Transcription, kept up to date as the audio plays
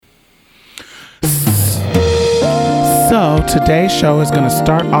So today's show is going to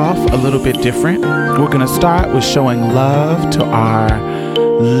start off a little bit different. We're going to start with showing love to our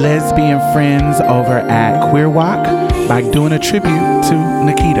lesbian friends over at Queer Walk by doing a tribute to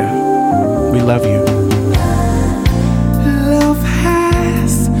Nikita. We love you. Love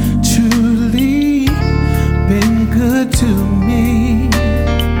has truly been good to me.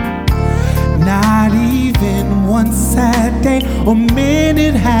 Not even one sad day or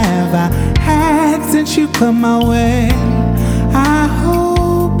minute have I had since you come my way. I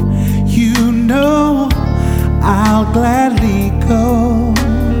hope you know I'll gladly go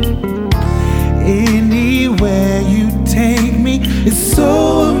anywhere you take me. It's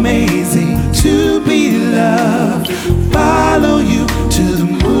so amazing to be loved. Follow you to the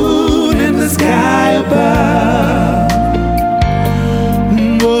moon and the sky above.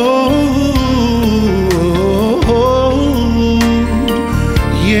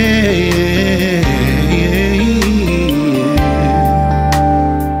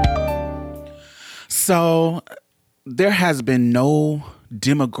 So there has been no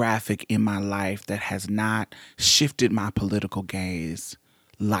demographic in my life that has not shifted my political gaze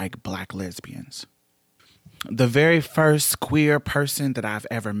like Black lesbians. The very first queer person that I've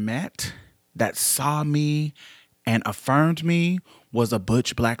ever met that saw me and affirmed me was a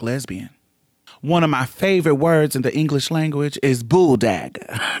butch Black lesbian. One of my favorite words in the English language is bulldagger.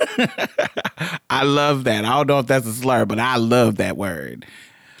 I love that. I don't know if that's a slur, but I love that word.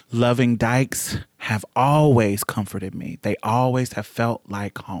 Loving dykes have always comforted me. They always have felt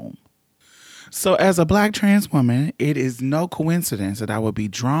like home. So as a Black trans woman, it is no coincidence that I will be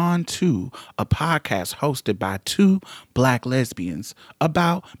drawn to a podcast hosted by two Black lesbians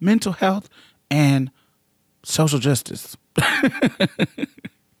about mental health and social justice.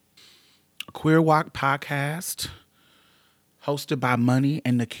 Queer Walk podcast, hosted by Money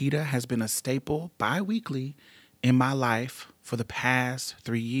and Nikita, has been a staple bi-weekly in my life for the past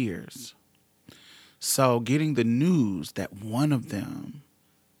 3 years. So getting the news that one of them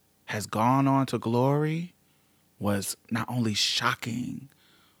has gone on to glory was not only shocking,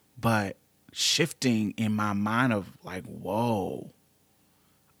 but shifting in my mind of like, whoa,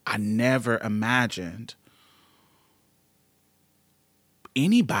 I never imagined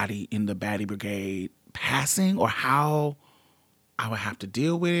anybody in the Baddie Brigade passing or how I would have to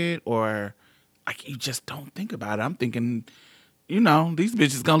deal with it, or like you just don't think about it. I'm thinking, you know, these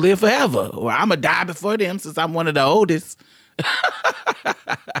bitches gonna live forever, or I'm gonna die before them since I'm one of the oldest.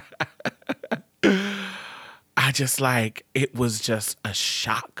 I just like, it was just a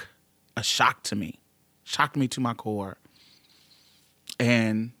shock to me, shocked me to my core.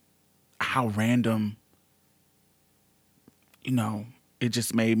 And how random, you know, it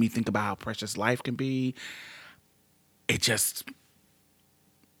just made me think about how precious life can be. It just,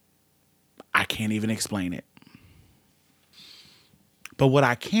 I can't even explain it. But what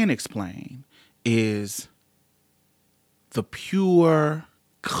I can explain is the pure,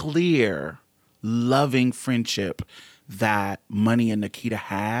 clear, loving friendship that Money and Nikita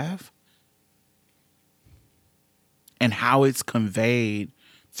have, and how it's conveyed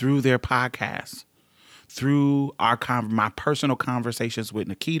through their podcast, through my personal conversations with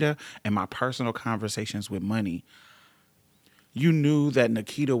Nikita and my personal conversations with Money. You knew that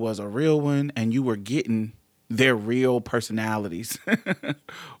Nikita was a real one, and you were getting their real personalities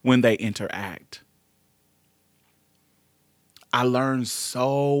when they interact. I learned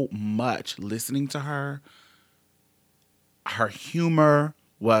so much listening to her. Her humor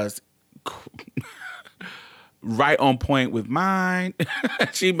was right on point with mine.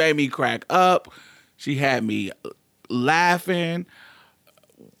 She made me crack up. She had me laughing.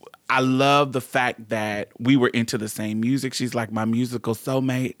 I love the fact that we were into the same music. She's like my musical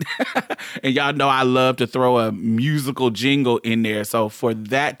soulmate. And y'all know I love to throw a musical jingle in there. So for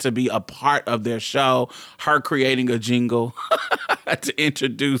that to be a part of their show, her creating a jingle to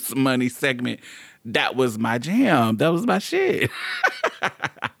introduce Money segment, that was my jam. That was my shit.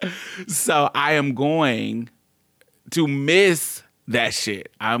 So I am going to miss that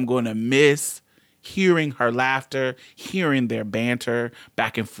shit. I'm going to miss hearing her laughter, hearing their banter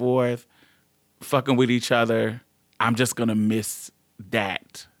back and forth, fucking with each other. I'm just going to miss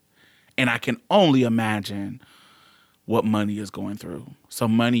that. And I can only imagine what Money is going through. So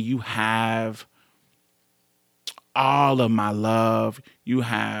Money, you have all of my love.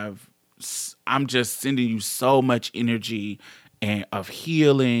 I'm just sending you so much energy and of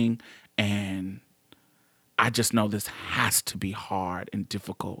healing. And I just know this has to be hard and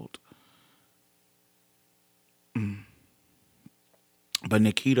difficult. But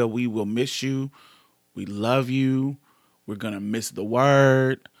Nikita, we will miss you. We love you. We're going to miss the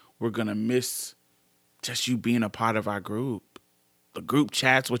word. We're going to miss just you being a part of our group. The group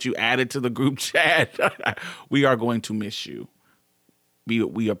chats, what you added to the group chat. We are going to miss you.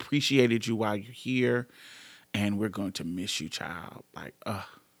 We appreciated you while you're here, and we're going to miss you, child. Like,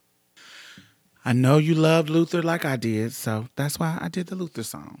 I know you loved Luther like I did, so that's why I did the Luther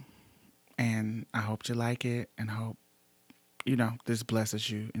song. And I hope you like it, and hope, this blesses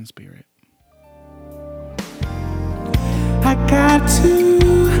you in spirit. I got to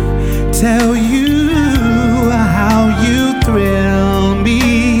tell you how you thrill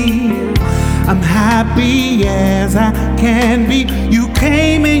me. I'm happy as I can be. You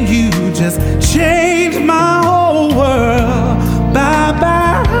came and you just changed my whole world.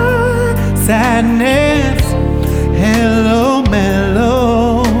 Bye-bye, sadness. Hello,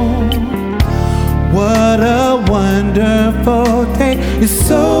 mellow. What a wonderful day. It's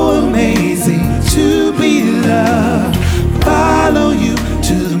so amazing to be loved. Follow you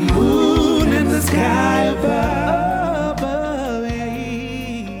to the moon and the sky above.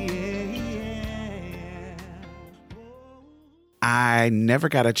 I never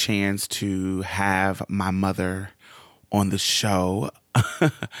got a chance to have my mother on the show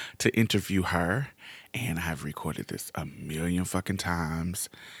to interview her. And I've recorded this a million fucking times.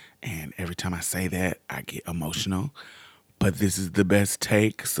 And every time I say that, I get emotional. But this is the best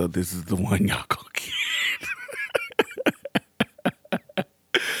take, so this is the one y'all gonna get.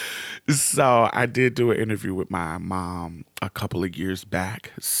 So I did do an interview with my mom a couple of years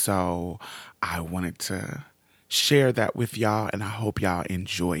back. So I wanted to share that with y'all, and I hope y'all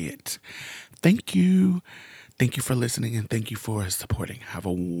enjoy it. Thank you. Thank you for listening, and thank you for supporting. Have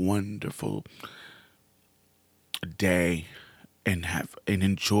a wonderful day, and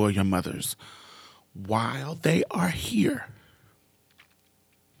enjoy your mothers while they are here.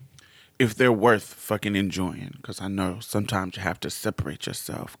 If they're worth fucking enjoying, because I know sometimes you have to separate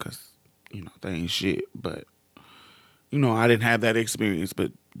yourself because, they ain't shit. But, I didn't have that experience,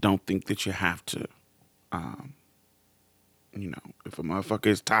 but don't think that you have to. If a motherfucker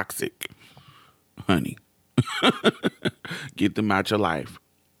is toxic, honey, get them out your life.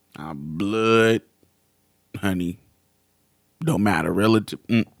 Blood, honey, don't matter. Relative,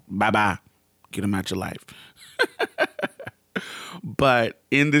 bye-bye. Get them out your life. But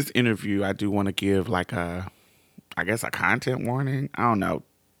in this interview, I do want to give a content warning. I don't know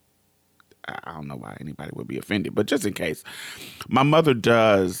why anybody would be offended, but just in case. My mother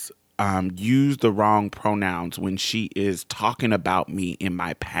does use the wrong pronouns when she is talking about me in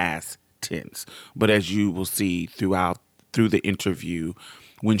my past tense. But as you will see through the interview,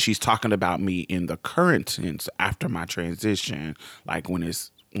 when she's talking about me in the current tense after my transition, like when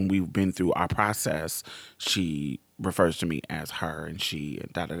we've been through our process, she refers to me as her and she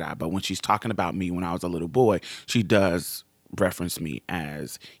and da-da-da. But when she's talking about me when I was a little boy, she does reference me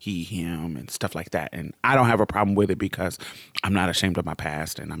as he, him, and stuff like that. And I don't have a problem with it because I'm not ashamed of my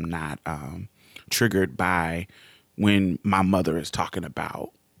past, and I'm not triggered by when my mother is talking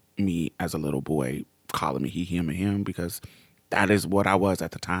about me as a little boy, calling me he, him, and him, because that is what I was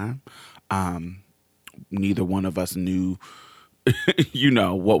at the time. Neither one of us knew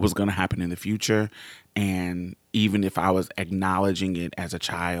what was going to happen in the future. And even if I was acknowledging it as a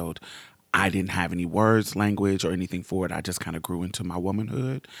child, I didn't have any words, language, or anything for it. I just kind of grew into my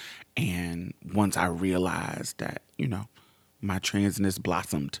womanhood. And once I realized that, my transness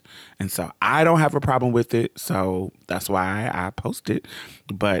blossomed. And so I don't have a problem with it. So that's why I post it.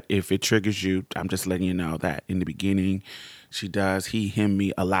 But if it triggers you, I'm just letting you know that in the beginning, she does he, him,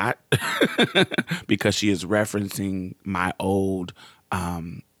 me a lot because she is referencing my old,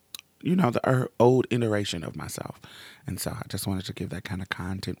 the old iteration of myself. And so I just wanted to give that kind of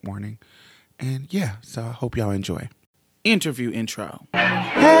content warning. And yeah, so I hope y'all enjoy. Interview intro.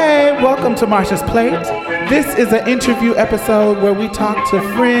 Hey, welcome to Marsha's Plate. This is an interview episode where we talk to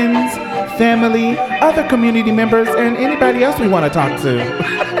friends, family, other community members, and anybody else we want to talk to.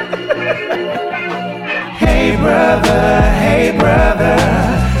 Hey brother, hey brother,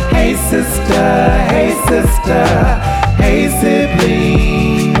 hey sister, hey sister, hey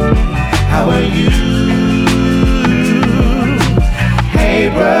sibling, how are you? Hey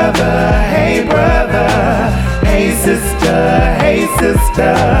brother, hey brother, hey sister, hey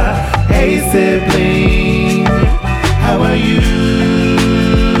sibling, how are you?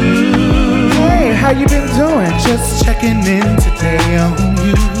 Hey, how you been doing? Just checking in today on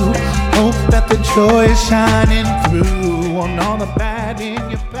you. Hope that the joy is shining through on all the bad in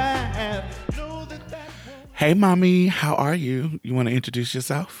your path. Hey mommy, how are you? You want to introduce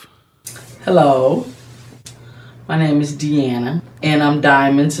yourself? Hello. My name is Deanna, and I'm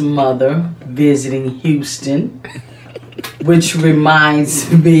Diamond's mother visiting Houston, which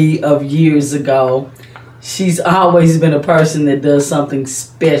reminds me of years ago she's always been a person that does something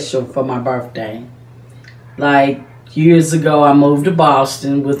special for my birthday. Like years ago, I moved to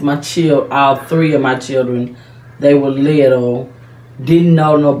Boston with all three of my children. They were little, didn't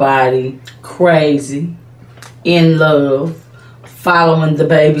know nobody, crazy, in love, following the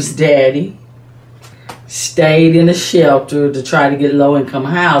baby's daddy. Stayed in a shelter to try to get low-income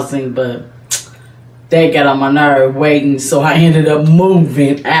housing, but that got on my nerve waiting, so I ended up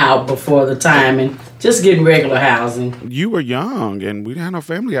moving out before the time and just getting regular housing. You were young, and we didn't have no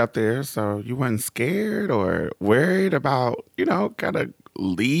family out there, so you weren't scared or worried about, kind of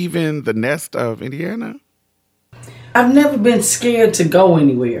leaving the nest of Indiana? I've never been scared to go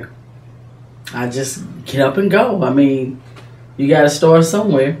anywhere. I just get up and go. I mean, you got to start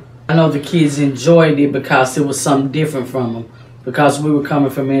somewhere. I know the kids enjoyed it because it was something different from them, because we were coming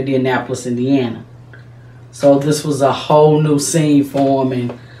from Indianapolis, Indiana. So this was a whole new scene for them,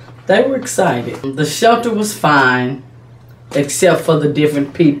 and they were excited. The shelter was fine, except for the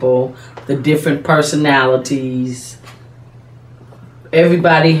different people, the different personalities.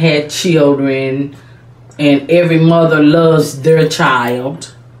 Everybody had children, and every mother loves their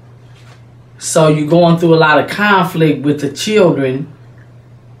child. So you're going through a lot of conflict with the children,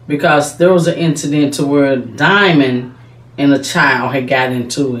 because there was an incident to where Diamond and a child had got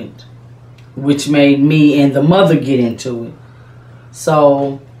into it, which made me and the mother get into it.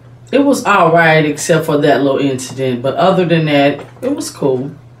 So it was all right except for that little incident. But other than that, it was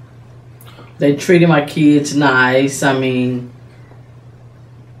cool. They treated my kids nice. I mean,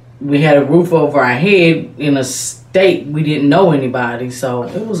 we had a roof over our head in a state we didn't know anybody. So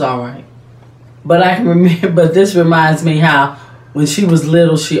it was all right. But I can remember, but this reminds me how when she was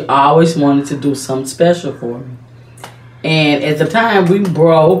little, she always wanted to do something special for me. And at the time, we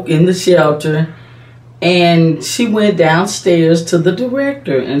broke in the shelter, and she went downstairs to the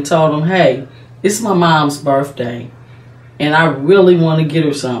director and told him, hey, it's my mom's birthday, and I really want to get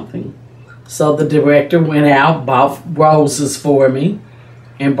her something. So the director went out, bought roses for me,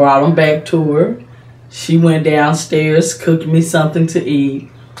 and brought them back to her. She went downstairs, cooked me something to eat,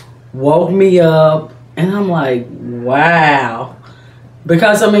 woke me up, and I'm like, wow.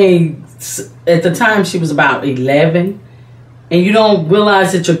 Because, I mean, at the time, she was about 11, and you don't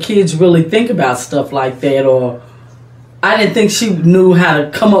realize that your kids really think about stuff like that. Or I didn't think she knew how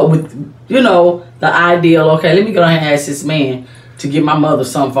to come up with, the ideal, okay, let me go ahead and ask this man to get my mother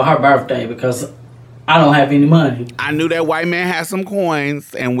something for her birthday because I don't have any money. I knew that white man had some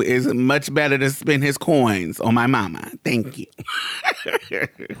coins, and it's much better to spend his coins on my mama. Thank you. It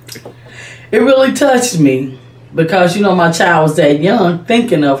really touched me because, my child was that young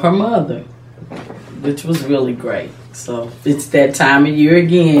thinking of her mother, which was really great. So it's that time of year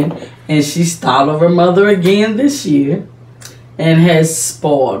again, and she's thought of her mother again this year and has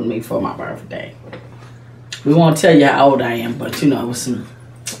spoiled me for my birthday. We won't tell you how old I am, but, it was some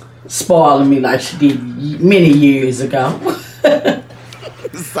spoiling me like she did many years ago.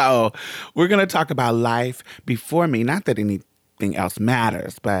 So we're going to talk about life before me. Not that anything else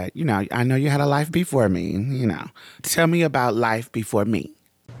matters, but, I know you had a life before me, Tell me about life before me.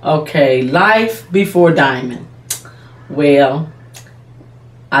 Okay, life before Diamond. Well,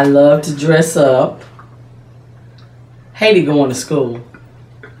 I love to dress up. Hated going to school.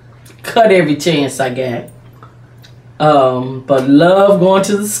 Cut every chance I got. But love going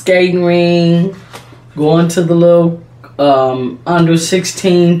to the skating ring, going to the little under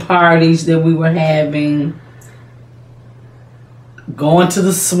 16 parties that we were having, going to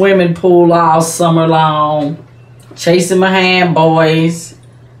the swimming pool all summer long, chasing my hand boys,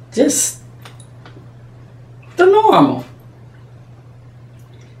 just the normal.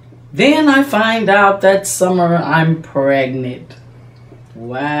 Then I find out that summer I'm pregnant.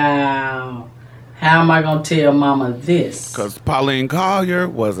 Wow. How am I going to tell Mama this? Because Pauline Collier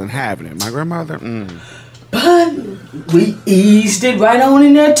wasn't having it. My grandmother, But we eased it right on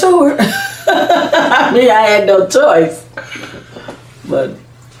in there to her. I mean, I had no choice. But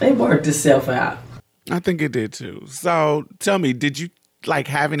they worked itself out. I think it did too. So tell me, did you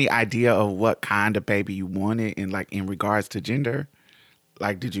have any idea of what kind of baby you wanted in regards to gender?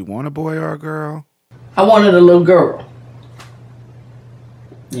 Did you want a boy or a girl? I wanted a little girl.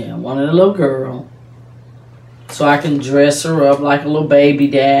 Yeah, I wanted a little girl. So I can dress her up like a little baby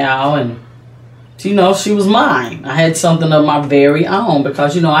doll. And, she was mine. I had something of my very own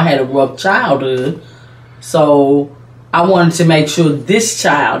because, I had a rough childhood. So I wanted to make sure this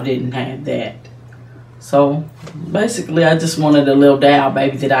child didn't have that. So basically, I just wanted a little doll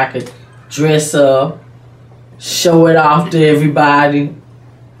baby that I could dress up, show it off to everybody.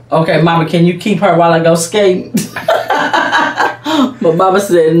 Okay, Mama, can you keep her while I go skating? But Mama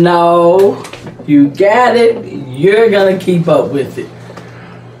said no. You got it. You're gonna keep up with it.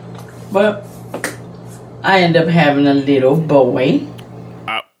 But I ended up having a little boy.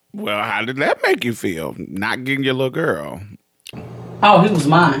 Well, how did that make you feel? Not getting your little girl. Oh, he was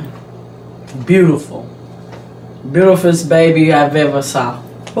mine. Beautiful. Beautifulest baby I've ever saw.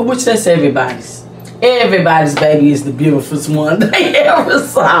 But which that's everybody's. Everybody's baby is the beautifulest one they ever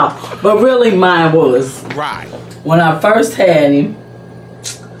saw. But really mine was. Right. When I first had him,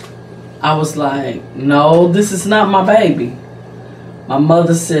 I was like, no, this is not my baby. My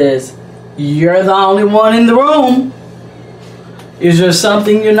mother says, you're the only one in the room. Is there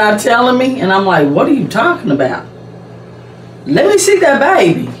something you're not telling me? And I'm like, what are you talking about? Let me see that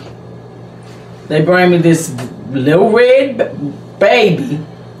baby. They bring me this little red baby,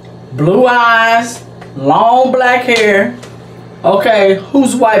 blue eyes, long black hair. Okay,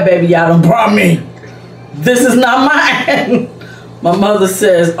 whose white baby y'all done brought me? This is not mine. My mother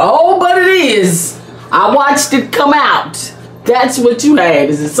says, oh, but it is. I watched it come out. That's what you had.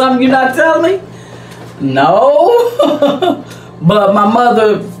 Is it something you're not telling me? No. But my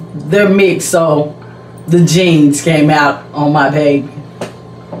mother, they're mixed, so the genes came out on my baby.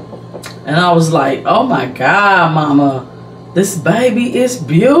 And I was like, oh my God, Mama, this baby is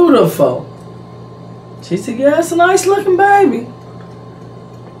beautiful. She said, yeah, it's a nice looking baby.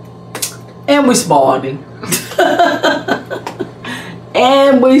 And we spoiled him.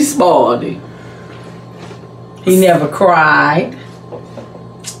 And we spoiled him. He never cried.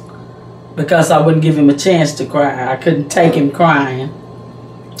 Because I wouldn't give him a chance to cry. I couldn't take him crying.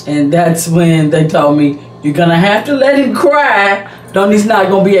 And that's when they told me, you're going to have to let him cry. He's not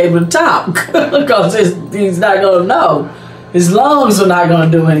going to be able to talk. Because he's not going to know. His lungs are not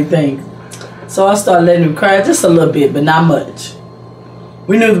going to do anything. So I started letting him cry just a little bit, but not much.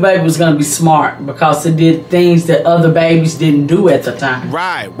 We knew the baby was going to be smart because it did things that other babies didn't do at the time.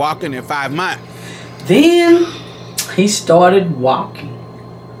 Right, walking in 5 months. Then he started walking.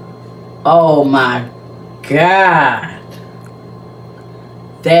 Oh my God.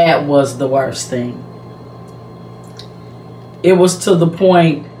 That was the worst thing. It was to the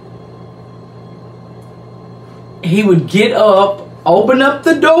point he would get up, open up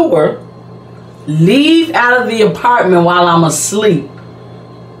the door, leave out of the apartment while I'm asleep,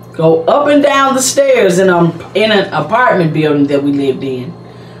 go up and down the stairs in an apartment building that we lived in,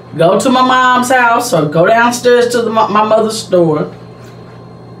 go to my mom's house or go downstairs to my mother's store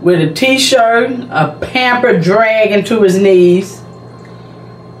with a t-shirt, a pamper dragging to his knees.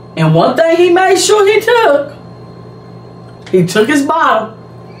 And one thing he made sure he took his bottle.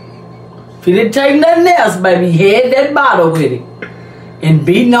 If he didn't take nothing else, baby, he had that bottle with him. And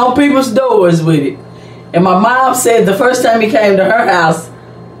beating on people's doors with it. And my mom said the first time he came to her house,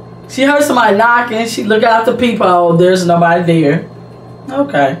 she heard somebody knocking. She looked out the peephole. There's nobody there.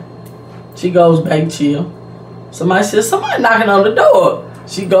 Okay. She goes back chill. Somebody says, somebody knocking on the door.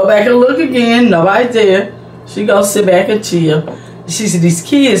 She go back and look again. Nobody there. She go sit back and chill. She said, these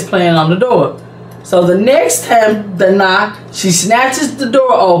kids playing on the door. So the next time they knock, she snatches the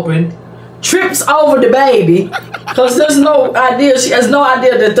door open, trips over the baby, because there's no idea, she has no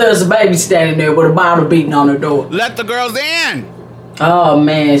idea that there's a baby standing there with a bottle beating on her door. Let the girls in. Oh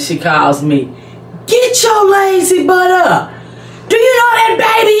man, she calls me, get your lazy butt up. Do you know that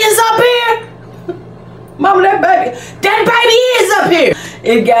baby is up here? Mama, that baby is up here.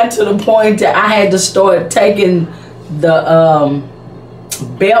 It got to the point that I had to start taking the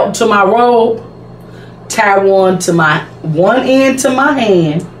belt to my robe, tie one end to my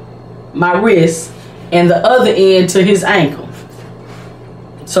hand, my wrist, and the other end to his ankle.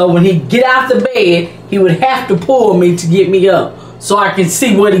 So when he get out the bed, he would have to pull me to get me up so I can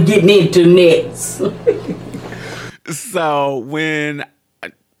see what he getting into next. So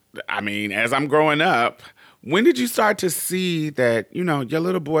as I'm growing up, when did you start to see that, your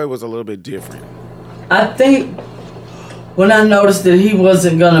little boy was a little bit different? I think when I noticed that he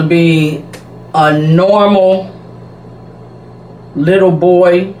wasn't going to be a normal little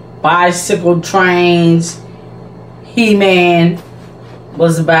boy, bicycle trains, He-Man,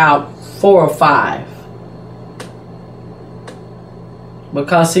 was about 4 or 5.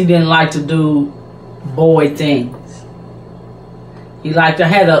 Because he didn't like to do boy things. He liked to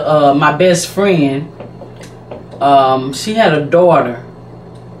had my best friend, she had a daughter,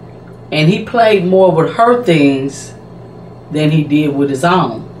 and he played more with her things than he did with his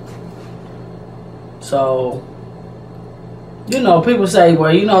own. So, people say,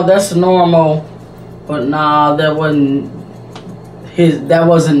 well, that's normal, but nah, that wasn't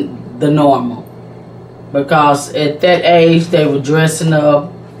the normal. Because at that age, they were dressing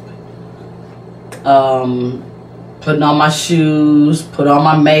up, putting on my shoes, put on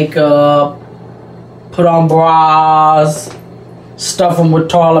my makeup, put on bras, stuff them with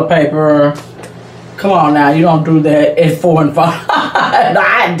toilet paper. Come on now, you don't do that at 4 and 5.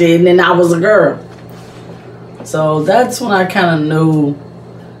 I didn't, and I was a girl. So that's when I kind of knew.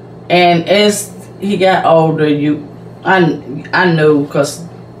 And as he got older, I knew, because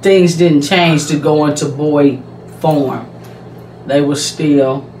things didn't change to go into boy form. They were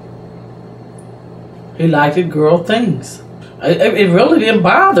still, he liked the girl things. It really didn't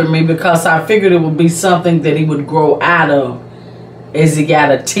bother me, because I figured it would be something that he would grow out of as he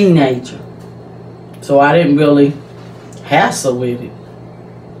got a teenager. So I didn't really hassle with it.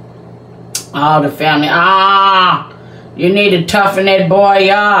 All the family, you need to toughen that boy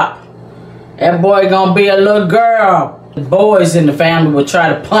up. That boy gonna be a little girl. The boys in the family would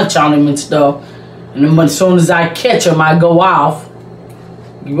try to punch on him and stuff. And then as soon as I catch him, I go off.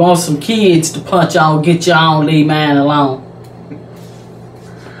 You want some kids to punch on, get your own, leave mine alone.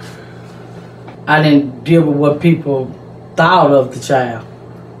 I didn't deal with what people thought of the child.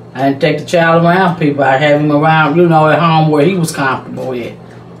 I didn't take the child around people. I had him around, at home where he was comfortable at.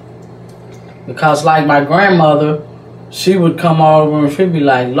 Because like my grandmother, she would come over and she'd be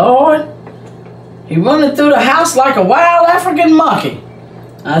like, Lord, he running through the house like a wild African monkey.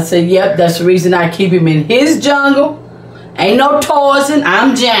 I said, yep, that's the reason I keep him in his jungle. Ain't no Tarzan,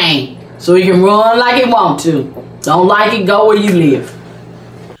 I'm Jane. So he can run like he want to. Don't like it, go where you live.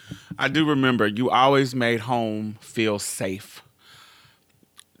 I do remember you always made home feel safe.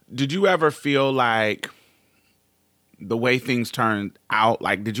 Did you ever feel like the way things turned out,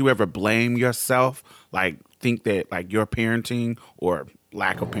 like, did you ever blame yourself? Like, think that, like, your parenting or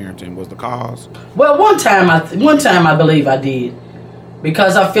lack of parenting was the cause? Well, one time I believe I did.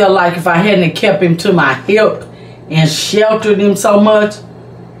 Because I felt like if I hadn't kept him to my hip and sheltered him so much,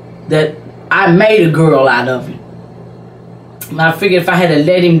 that I made a girl out of him. And I figured if I had to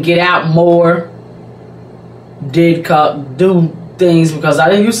let him get out more, do things, because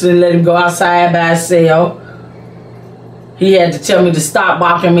I used to let him go outside by himself. He had to tell me to stop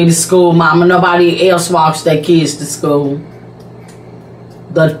walking me to school, Mama. Nobody else walks their kids to school.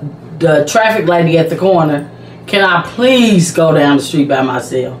 The traffic lady at the corner, can I please go down the street by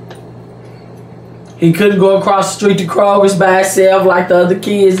myself? He couldn't go across the street to Kroger's by himself like the other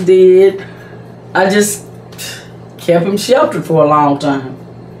kids did. I just kept him sheltered for a long time.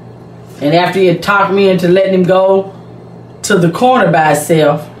 And after he had talked me into letting him go to the corner by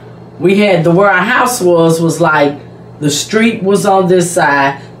himself, where our house was like, the street was on this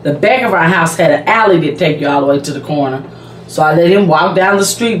side. The back of our house had an alley that take you all the way to the corner. So I let him walk down the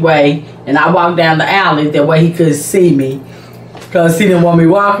streetway, and I walked down the alley. That way he could see me, because he didn't want me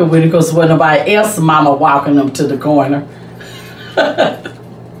walking with him, because there wasn't nobody else mama walking him to the corner.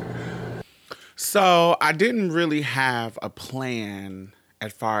 So I didn't really have a plan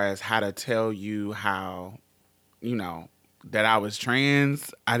as far as how to tell you how, that I was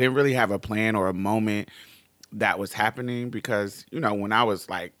trans. I didn't really have a plan or a moment that was happening, because, when I was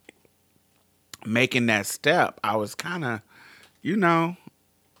like making that step, I was kind of,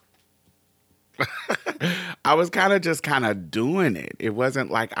 I was just doing it. It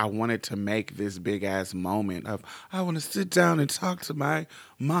wasn't like I wanted to make this big ass moment of, I want to sit down and talk to my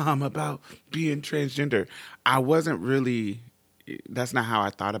mom about being transgender. I wasn't really, that's not how I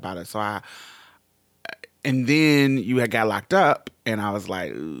thought about it. And then you had got locked up, and I was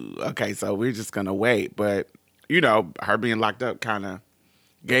like, okay, so we're just going to wait. But, her being locked up kind of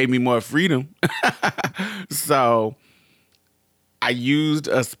gave me more freedom. So I used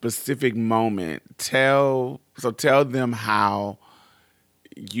a specific moment. Tell them how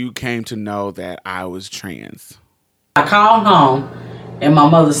you came to know that I was trans. I called home, and my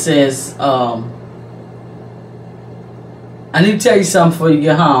mother says, I need to tell you something before you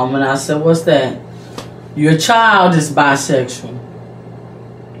get home. And I said, what's that? Your child is bisexual.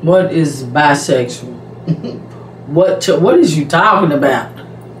 What is bisexual? What is you talking about?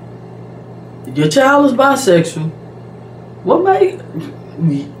 Your child is bisexual. What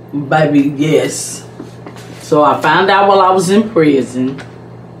baby, yes. So I found out while I was in prison.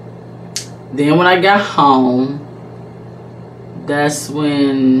 Then when I got home, that's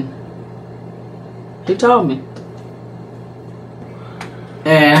when he told me.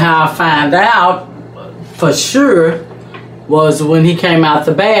 And how I found out for sure was when he came out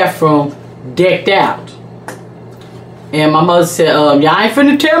the bathroom decked out. And my mother said, y'all ain't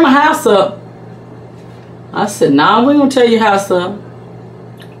finna tear my house up. I said, nah, we ain't gonna tear your house up.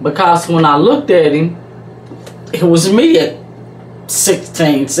 Because when I looked at him, it was me at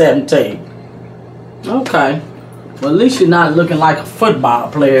 16, 17. Okay. Well, at least you're not looking like a football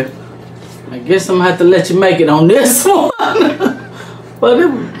player. I guess I'm gonna have to let you make it on this one. But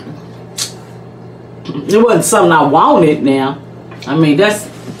It wasn't something I wanted now. I mean, that's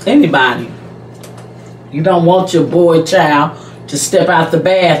anybody. You don't want your boy child to step out the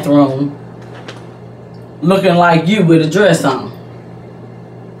bathroom looking like you with a dress on.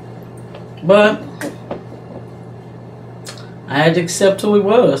 But I had to accept who he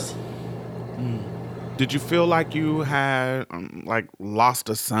was. Did you feel like you had lost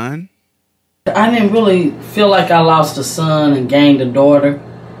a son? I didn't really feel like I lost a son and gained a daughter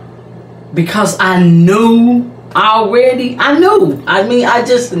because I knew already. I knew. I mean, I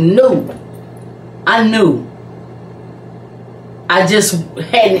just knew. I knew. I just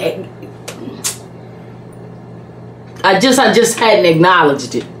hadn't. I just hadn't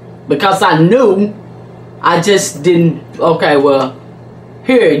acknowledged it because I knew. I just didn't. Okay, well,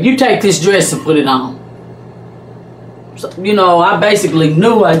 here, you take this dress and put it on. So, I basically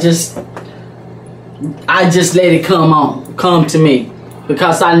knew. I just let it come to me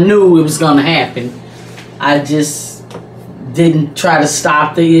because I knew it was gonna happen. I just didn't try to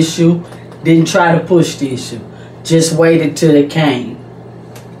stop the issue, didn't try to push the issue, just waited till it came.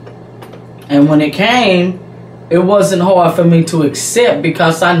 And when it came, it wasn't hard for me to accept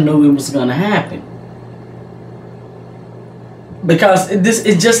because I knew it was gonna happen. Because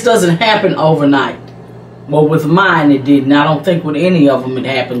it just doesn't happen overnight. Well, with mine it didn't. I don't think with any of them it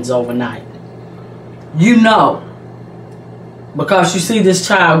happens overnight. Because you see this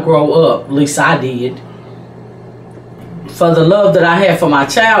child grow up, at least I did. For the love that I had for my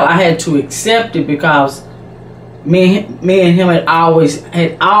child, I had to accept it because me and him had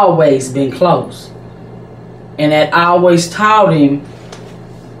always been close. And had always taught him,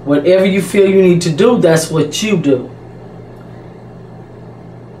 whatever you feel you need to do, that's what you do.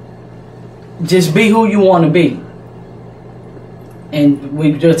 Just be who you want to be. And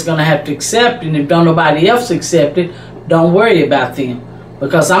we're just going to have to accept it. And if don't nobody else accept it, don't worry about them.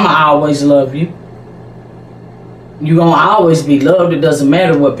 Because I'm going to always love you. You're going to always be loved. It doesn't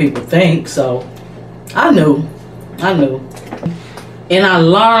matter what people think. So, I knew. And I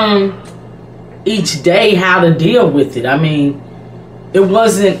learned each day how to deal with it. I mean, it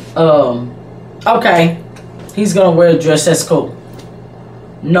wasn't, okay, he's going to wear a dress. That's cool.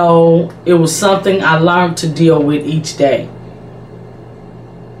 No, it was something I learned to deal with each day.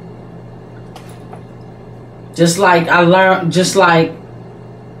 Just like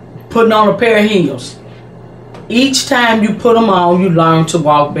putting on a pair of heels. Each time you put them on, you learn to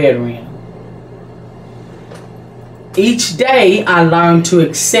walk better in them. Each day, I learned to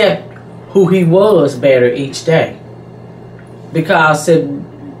accept who he was better each day. Because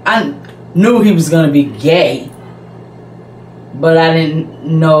I knew he was going to be gay. But I didn't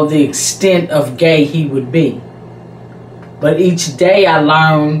know the extent of gay he would be. But each day I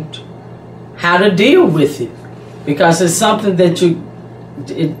learned how to deal with it. Because it's something that you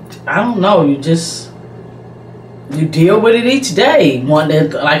deal with it each day.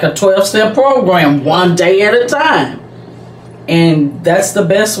 Like a 12-step program, one day at a time. And that's the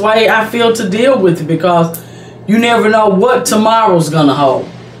best way I feel to deal with it because you never know what tomorrow's going to hold.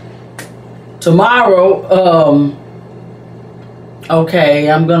 Tomorrow, okay,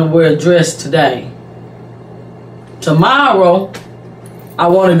 I'm going to wear a dress today. Tomorrow, I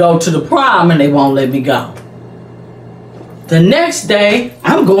want to go to the prom and they won't let me go. The next day,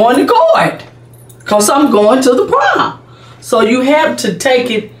 I'm going to court because I'm going to the prom. So you have to take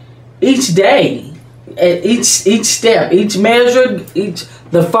it each day, at each step, each measure,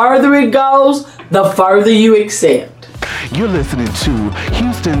 the further it goes, the further you accept. You're listening to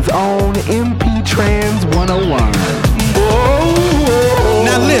Houston's own MP Trans 101.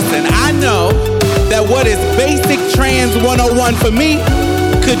 Now listen, I know that what is basic Trans 101 for me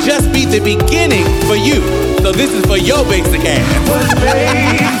could just be the beginning for you. So this is for your basic ass. What's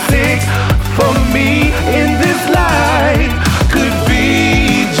basic for me in this life could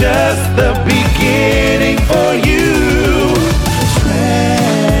be just the beginning for you.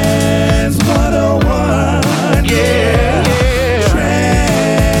 Trans 101, yeah.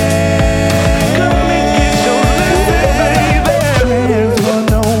 Trans. Come and get your lesson, baby. Trans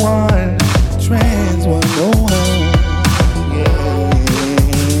 101. Trans 101.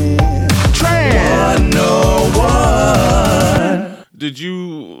 Yeah. Trans 101. Did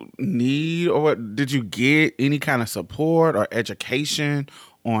you need or did you get any kind of support or education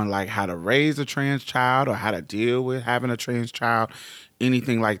on like how to raise a trans child or how to deal with having a trans child,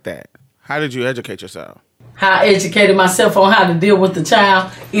 anything like that? How did you educate yourself? How I educated myself on how to deal with the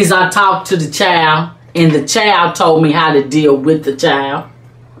child is I talked to the child and the child told me how to deal with the child.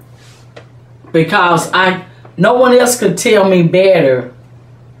 Because no one else could tell me better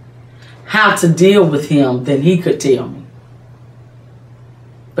how to deal with him than he could tell me.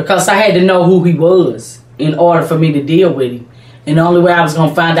 because I had to know who he was in order for me to deal with him. And the only way I was going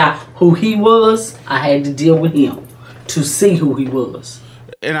to find out who he was, I had to deal with him to see who he was.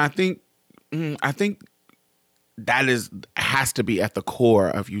 And I think that has to be at the core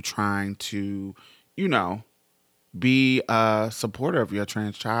of you trying to, be a supporter of your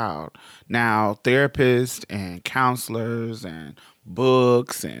trans child. Now, therapists and counselors and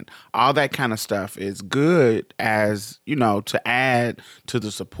books and all that kind of stuff is good as, to add to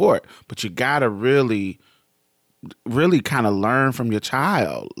the support. But you got to really kind of learn from your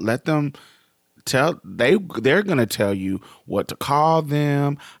child. Let them they're going to tell you what to call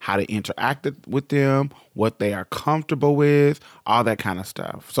them, how to interact with them, what they are comfortable with, all that kind of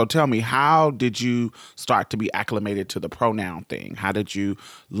stuff. So tell me, how did you start to be acclimated to the pronoun thing? How did you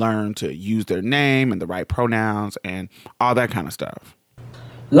learn to use their name and the right pronouns and all that kind of stuff?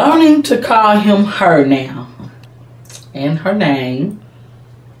 Learning to call him her now and her name.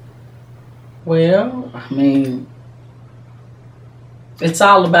 Well, I mean, it's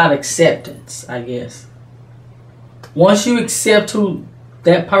all about acceptance, I guess. Once you accept who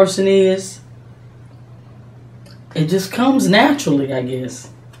that person is, it just comes naturally, I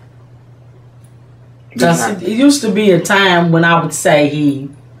guess. Because it used to be a time when I would say he,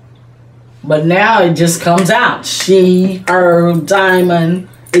 but now it just comes out. She, her, Diamond,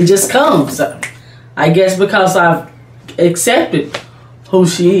 it just comes. I guess because I've accepted who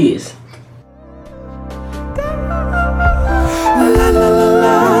she is.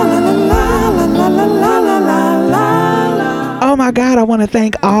 Oh my God, I want to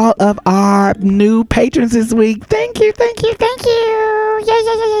thank all of our new patrons this week. Thank you.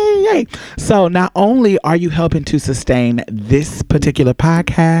 Yay. So not only are you helping to sustain this particular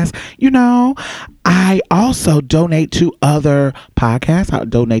podcast, I also donate to other podcasts. I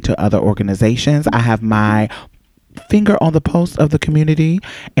donate to other organizations. I have my finger on the pulse of the community,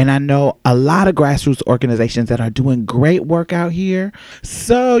 and I know a lot of grassroots organizations that are doing great work out here.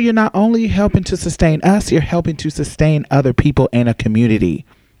 So you're not only helping to sustain us, you're helping to sustain other people in a community,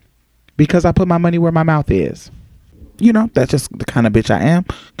 because I put my money where my mouth is. That's just the kind of bitch I am.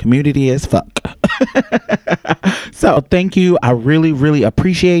 Community as fuck. So thank you. I really, really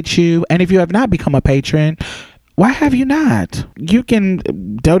appreciate you. And if you have not become a patron, why have you not? You can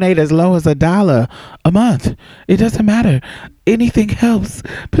donate as low as $1 a month. It doesn't matter. Anything helps.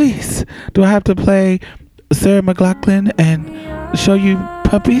 Please. Do I have to play Sarah McLachlan and show you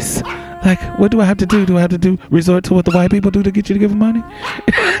puppies? Like, what do I have to do? Do I have to resort to what the white people do to get you to give them money?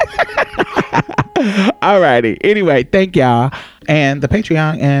 Alrighty. Anyway, thank y'all. And the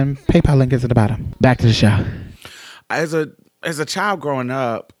Patreon and PayPal link is at the bottom. Back to the show. As a child growing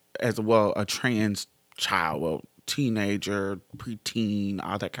up, as well, a trans child, teenager, preteen,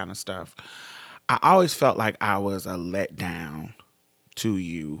 all that kind of stuff, I always felt like I was a letdown to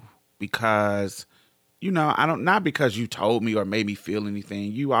you because, not because you told me or made me feel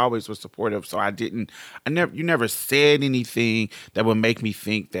anything. You always were supportive, so you never said anything that would make me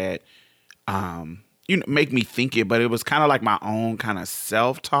think that, make me think it, but it was kind of like my own kind of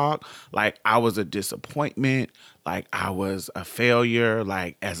self-talk. Like I was a disappointment, like I was a failure,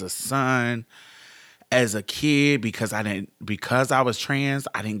 like as a son, as a kid, because I was trans,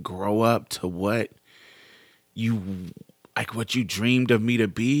 I didn't grow up to what you dreamed of me to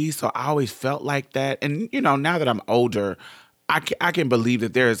be. So I always felt like that. And, now that I'm older, I can believe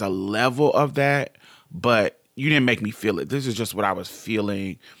that there is a level of that, but you didn't make me feel it. This is just what I was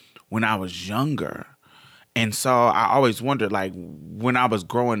feeling when I was younger. And so I always wondered, like, when I was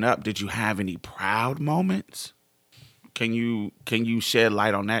growing up, did you have any proud moments? Can you shed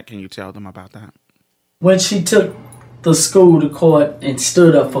light on that? Can you tell them about that? When she took the school to court and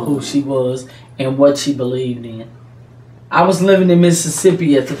stood up for who she was and what she believed in. I was living in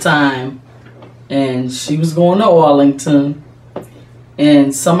Mississippi at the time, and she was going to Arlington,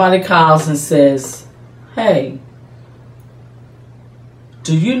 and somebody calls and says, "Hey,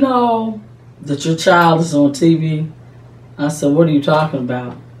 do you know that your child is on TV?" I said, "What are you talking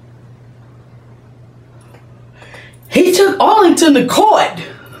about?" "He took Arlington to court."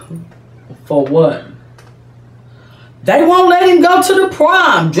 "For what?" "They won't let him go to the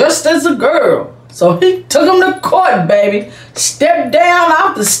prom dressed as a girl. So he took him to court, baby. Stepped down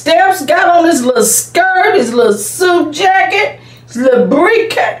off the steps, got on his little skirt, his little suit jacket, his little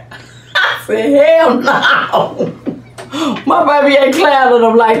briefcase." I said, "Hell no." My baby ain't clowning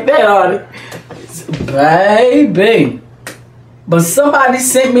him like that, are they? Said, "Baby." But somebody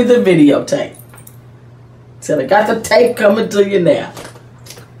sent me the videotape. Said, "I got the tape coming to you now."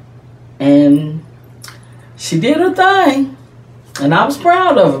 And she did her thing. And I was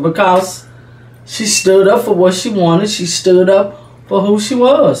proud of her because she stood up for what she wanted. She stood up for who she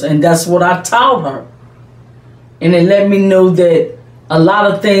was. And that's what I taught her. And it let me know that a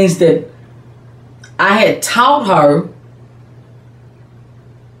lot of things that I had taught her,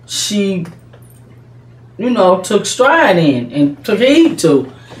 she, took stride in and took heed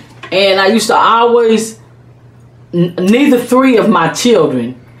to. And I used to always, neither three of my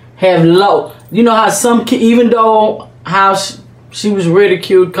children have low, how some, even though how she was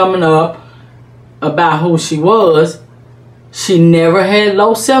ridiculed coming up about who she was, she never had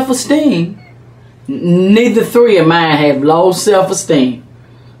low self-esteem. Neither three of mine have low self-esteem.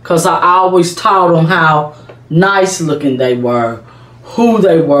 Because I always taught them how nice looking they were, who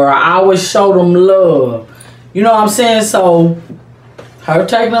they were. I always showed them love. You know what I'm saying? So, her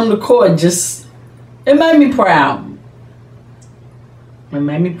taking them to court it made me proud. It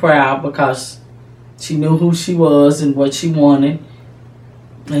made me proud because she knew who she was and what she wanted.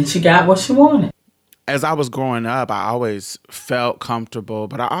 And she got what she wanted. As I was growing up, I always felt comfortable,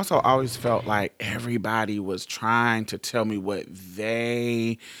 but I also always felt like everybody was trying to tell me what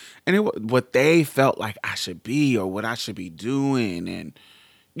they felt like I should be or what I should be doing. And,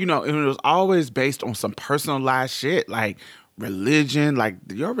 it was always based on some personalized shit like religion. Like,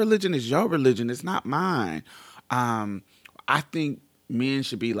 your religion is your religion. It's not mine. I think men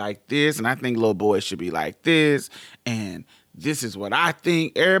should be like this, and I think little boys should be like this, and this is what I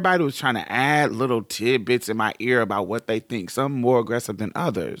think. Everybody was trying to add little tidbits in my ear about what they think, some more aggressive than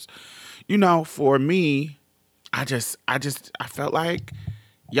others. For me, I felt like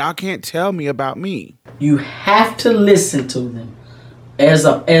y'all can't tell me about me. You have to listen to them. As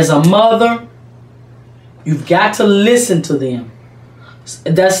a mother, you've got to listen to them.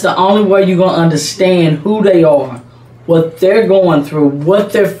 That's the only way you're going to understand who they are, what they're going through,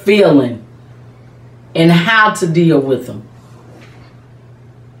 what they're feeling, and how to deal with them.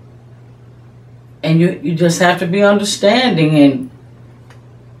 And you just have to be understanding.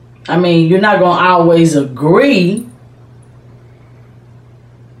 And you're not going to always agree,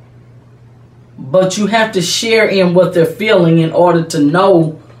 but you have to share in what they're feeling in order to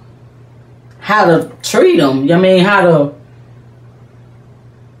know how to treat them.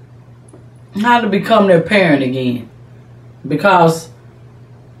 How to become their parent again. Because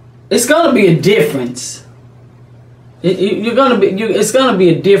it's going to be a difference. It's going to be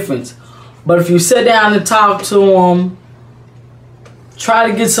a difference. But if you sit down and talk to them,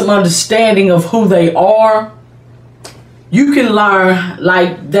 try to get some understanding of who they are, you can learn,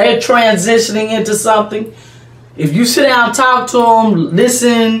 like they're transitioning into something. If you sit down and talk to them,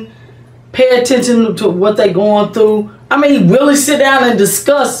 listen, pay attention to what they're going through. Really sit down and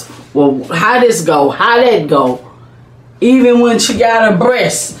discuss, well, how this go, how that go. Even when she got her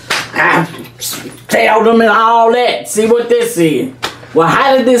breasts, I tell them and all that, see what this is. Well,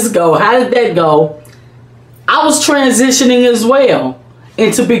 how did this go? How did that go? I was transitioning as well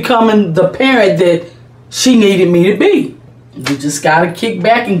into becoming the parent that she needed me to be. You just got to kick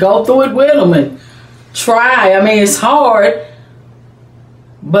back and go through it with them and try. It's hard.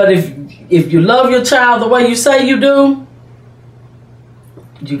 But if you love your child the way you say you do,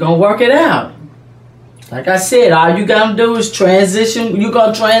 you're going to work it out. Like I said, all you got to do is transition. You're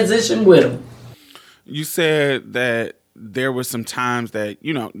going to transition with them. You said that there were some times that,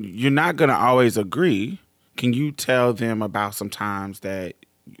 you're not going to always agree. Can you tell them about some times that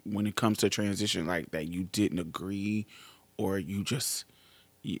when it comes to transition, like that you didn't agree or it just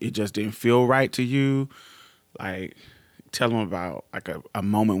didn't feel right to you? Like, tell them about like a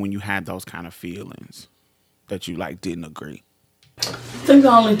moment when you had those kind of feelings that you didn't agree. I think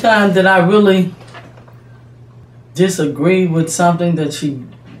the only time that I really disagreed with something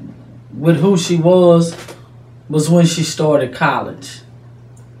with who she was when she started college.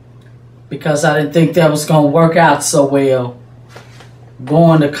 Because I didn't think that was going to work out so well,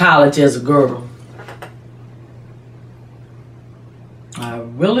 going to college as a girl. I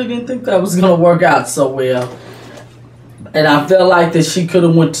really didn't think that was going to work out so well. And I felt like that she could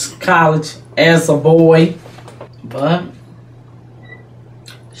have went to college as a boy. But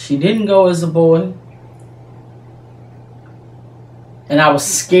she didn't go as a boy. And I was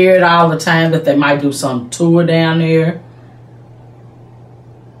scared all the time that they might do some tour down there.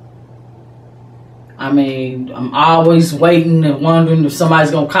 I'm always waiting and wondering if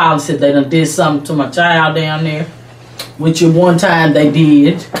somebody's going to call and say they done did something to my child down there. Which at one time they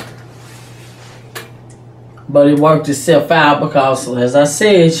did. But it worked itself out because, as I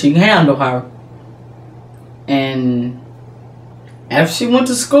said, she can handle her. And after she went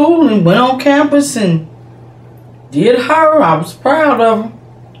to school and went on campus and did her, I was proud of her.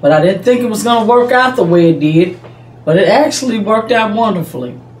 But I didn't think it was going to work out the way it did. But it actually worked out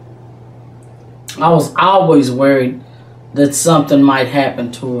wonderfully. I was always worried that something might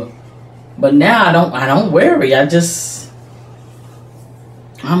happen to her. But now I don't worry.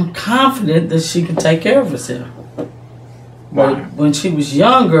 I'm confident that she can take care of herself. But when she was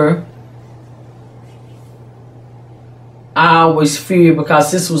younger, I always feared,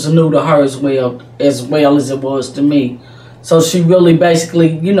 because this was new to her as well as it was to me. So she really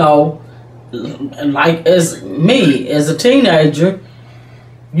basically, like as me, as a teenager,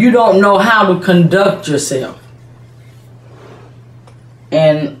 you don't know how to conduct yourself.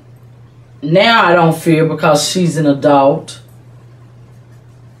 And now I don't fear, because she's an adult.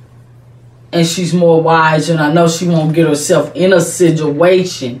 And she's more wise, and I know she won't get herself in a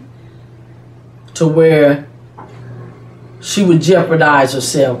situation to where she would jeopardize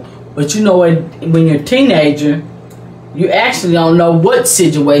herself. But when you're a teenager, you actually don't know what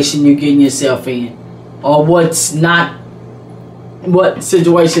situation you're getting yourself in, or what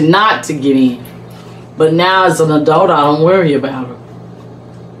situation not to get in. But now as an adult, I don't worry about her,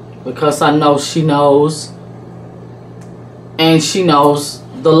 because I know she knows, and she knows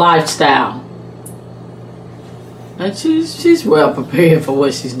the lifestyle. And she's well prepared for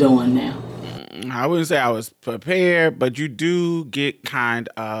what she's doing now. I wouldn't say I was prepared, but you do get kind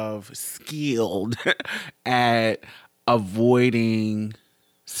of skilled at avoiding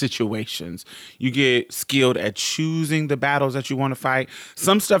situations. You get skilled at choosing the battles that you want to fight.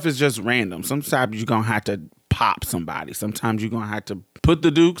 Some stuff is just random. Sometimes you're going to have to pop somebody. Sometimes you're going to have to put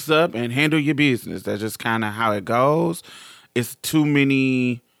the dukes up and handle your business. That's just kind of how it goes. It's too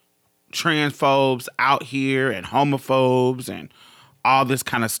many transphobes out here and homophobes and all this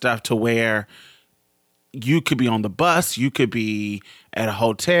kind of stuff to where you could be on the bus, you could be at a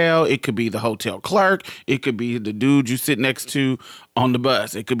hotel, it could be the hotel clerk, it could be the dude you sit next to on the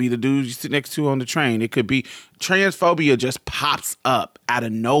bus, it could be the dude you sit next to on the train, it could be transphobia just pops up out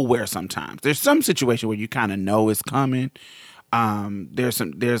of nowhere sometimes. There's some situation where you kind of know it's coming. There's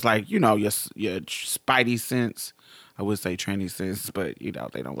like, your spidey sense. I would say tranny sense, but they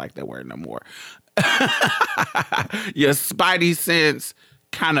don't like that word no more. Your spidey sense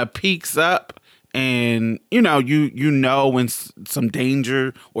kind of peaks up, and you know when some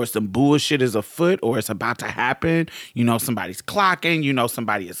danger or some bullshit is afoot or it's about to happen. Somebody's clocking.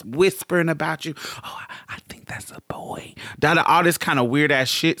 Somebody is whispering about you. Oh, I think that's a boy. All this kind of weird ass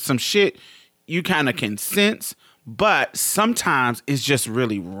shit. Some shit you kind of can sense. But sometimes it's just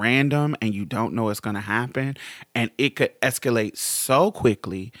really random and you don't know what's going to happen. And it could escalate so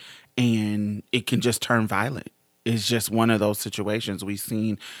quickly and it can just turn violent. It's just one of those situations we've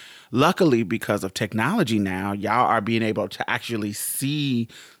seen. Luckily, because of technology now, y'all are being able to actually see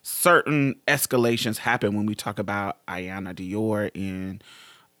certain escalations happen when we talk about Ayanna Dior in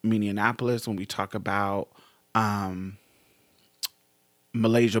Minneapolis, when we talk about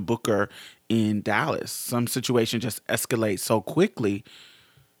Malaysia Booker in Dallas. Some situation just escalates so quickly,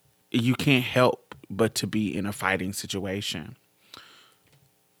 you can't help but to be in a fighting situation.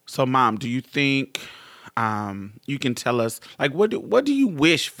 So, Mom, do you think you can tell us, like, what do you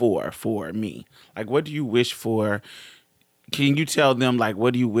wish for me? Like, what do you wish for? Can you tell them, like,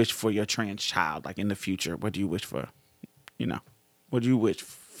 what do you wish for your trans child, like, in the future? What do you wish for? What do you wish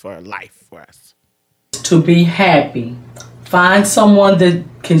for life for us? To be happy. Find someone that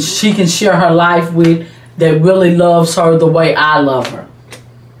she can share her life with, that really loves her the way I love her.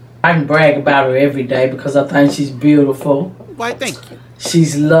 I can brag about her every day because I think she's beautiful. Why, thank you.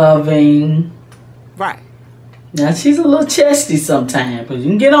 She's loving. Right. Now, she's a little chesty sometimes, but you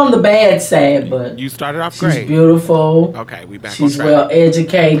can get on the bad side, but you started off great. She's beautiful. Okay, we back She's on track. well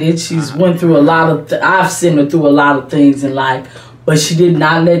educated. She's went through a lot of I've seen her through a lot of things in life, but she did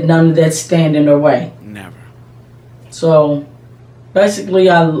not let none of that stand in her way. Never. So, basically,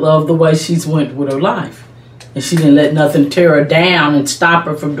 I love the way she's went with her life. And she didn't let nothing tear her down and stop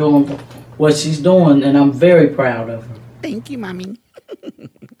her from doing what she's doing, and I'm very proud of her. Thank you, Mommy.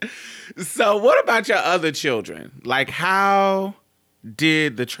 So, what about your other children? Like, how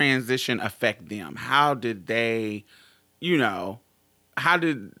did the transition affect them? How did they, they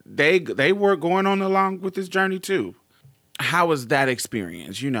were going on along with this journey too? How was that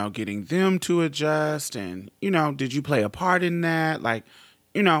experience, getting them to adjust and, did you play a part in that? Like,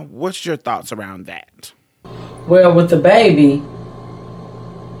 what's your thoughts around that? Well, with the baby,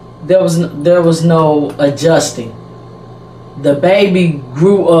 there was no adjusting. The baby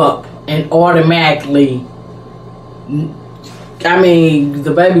grew up and automatically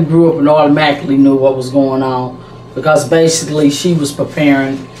knew what was going on, because basically she was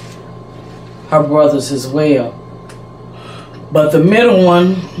preparing her brothers as well. But the middle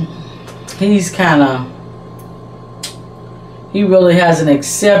one, he really hasn't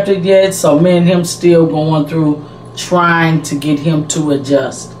accepted yet, so me and him still going through trying to get him to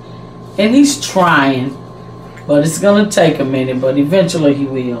adjust. And he's trying, but it's going to take a minute, but eventually he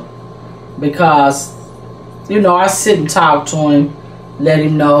will. Because, I sit and talk to him, let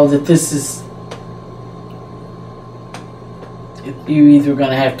him know that this is, you're either going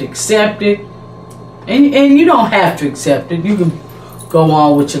to have to accept it, and you don't have to accept it. You can go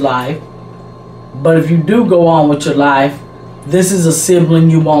on with your life. But if you do go on with your life, this is a sibling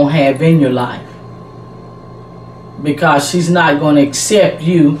you won't have in your life. Because she's not going to accept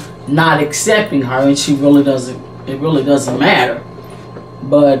you not accepting her, and it really doesn't matter.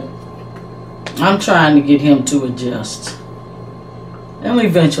 But I'm trying to get him to adjust. And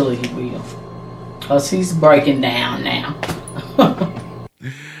eventually he will. Because he's breaking down now.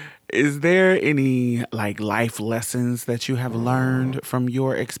 Is there any life lessons that you have learned from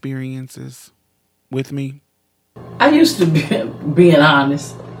your experiences with me? I used to being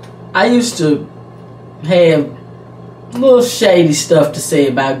honest, I used to have little shady stuff to say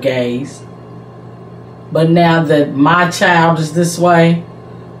about gays. But now that my child is this way,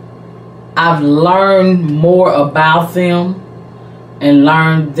 I've learned more about them and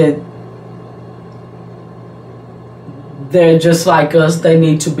learned that they're just like us. They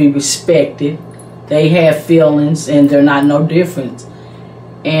need to be respected. They have feelings and they're not no different.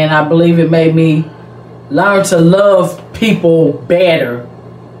 And I believe it made me learn to love people better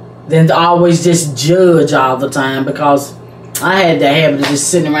than to always just judge all the time, because I had the habit of just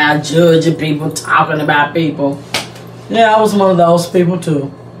sitting around judging people, talking about people. Yeah, I was one of those people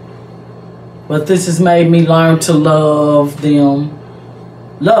too. But this has made me learn to love them.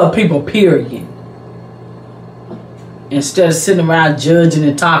 Love people, period. Instead of sitting around judging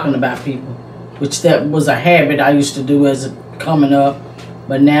and talking about people, which that was a habit I used to do as coming up.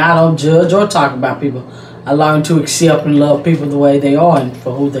 But now I don't judge or talk about people. I learn to accept and love people the way they are and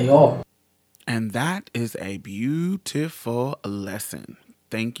for who they are. And that is a beautiful lesson.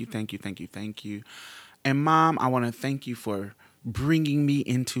 Thank you, thank you, thank you, thank you. And Mom, I want to thank you for bringing me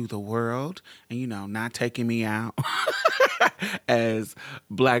into the world and, not taking me out. As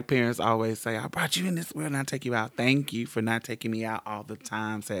Black parents always say, I brought you in this world, not take you out. Thank you for not taking me out all the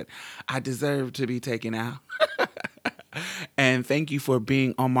times that I deserve to be taken out. And thank you for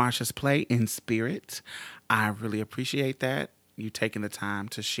being on Marsha's Play in spirit. I really appreciate that. You taking the time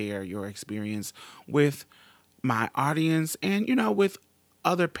to share your experience with my audience and, with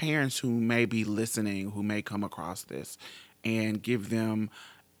other parents who may be listening, who may come across this, and give them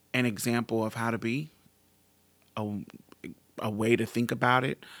an example of how to be, a way to think about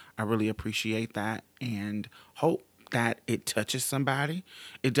it. I really appreciate that and hope that it touches somebody.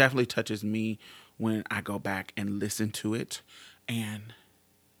 It definitely touches me when I go back and listen to it. And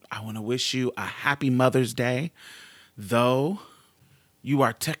I want to wish you a happy Mother's Day. Though you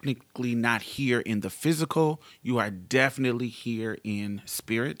are technically not here in the physical, you are definitely here in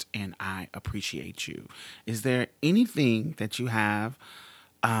spirit, and I appreciate you. Is there anything that you have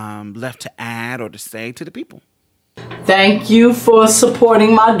left to add or to say to the people? Thank you for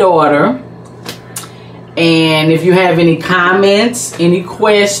supporting my daughter. And if you have any comments, any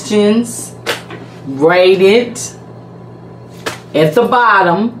questions, rate it at the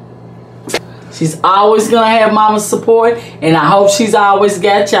bottom. She's always going to have Mama's support, and I hope she's always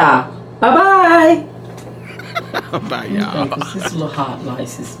got y'all. Bye-bye. Bye, y'all. This little hot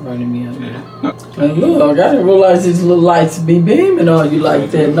lights is burning me up now. And look, I didn't realize these little lights be beaming on you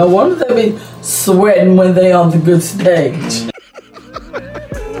like that. No wonder they be sweating when they on the good stage.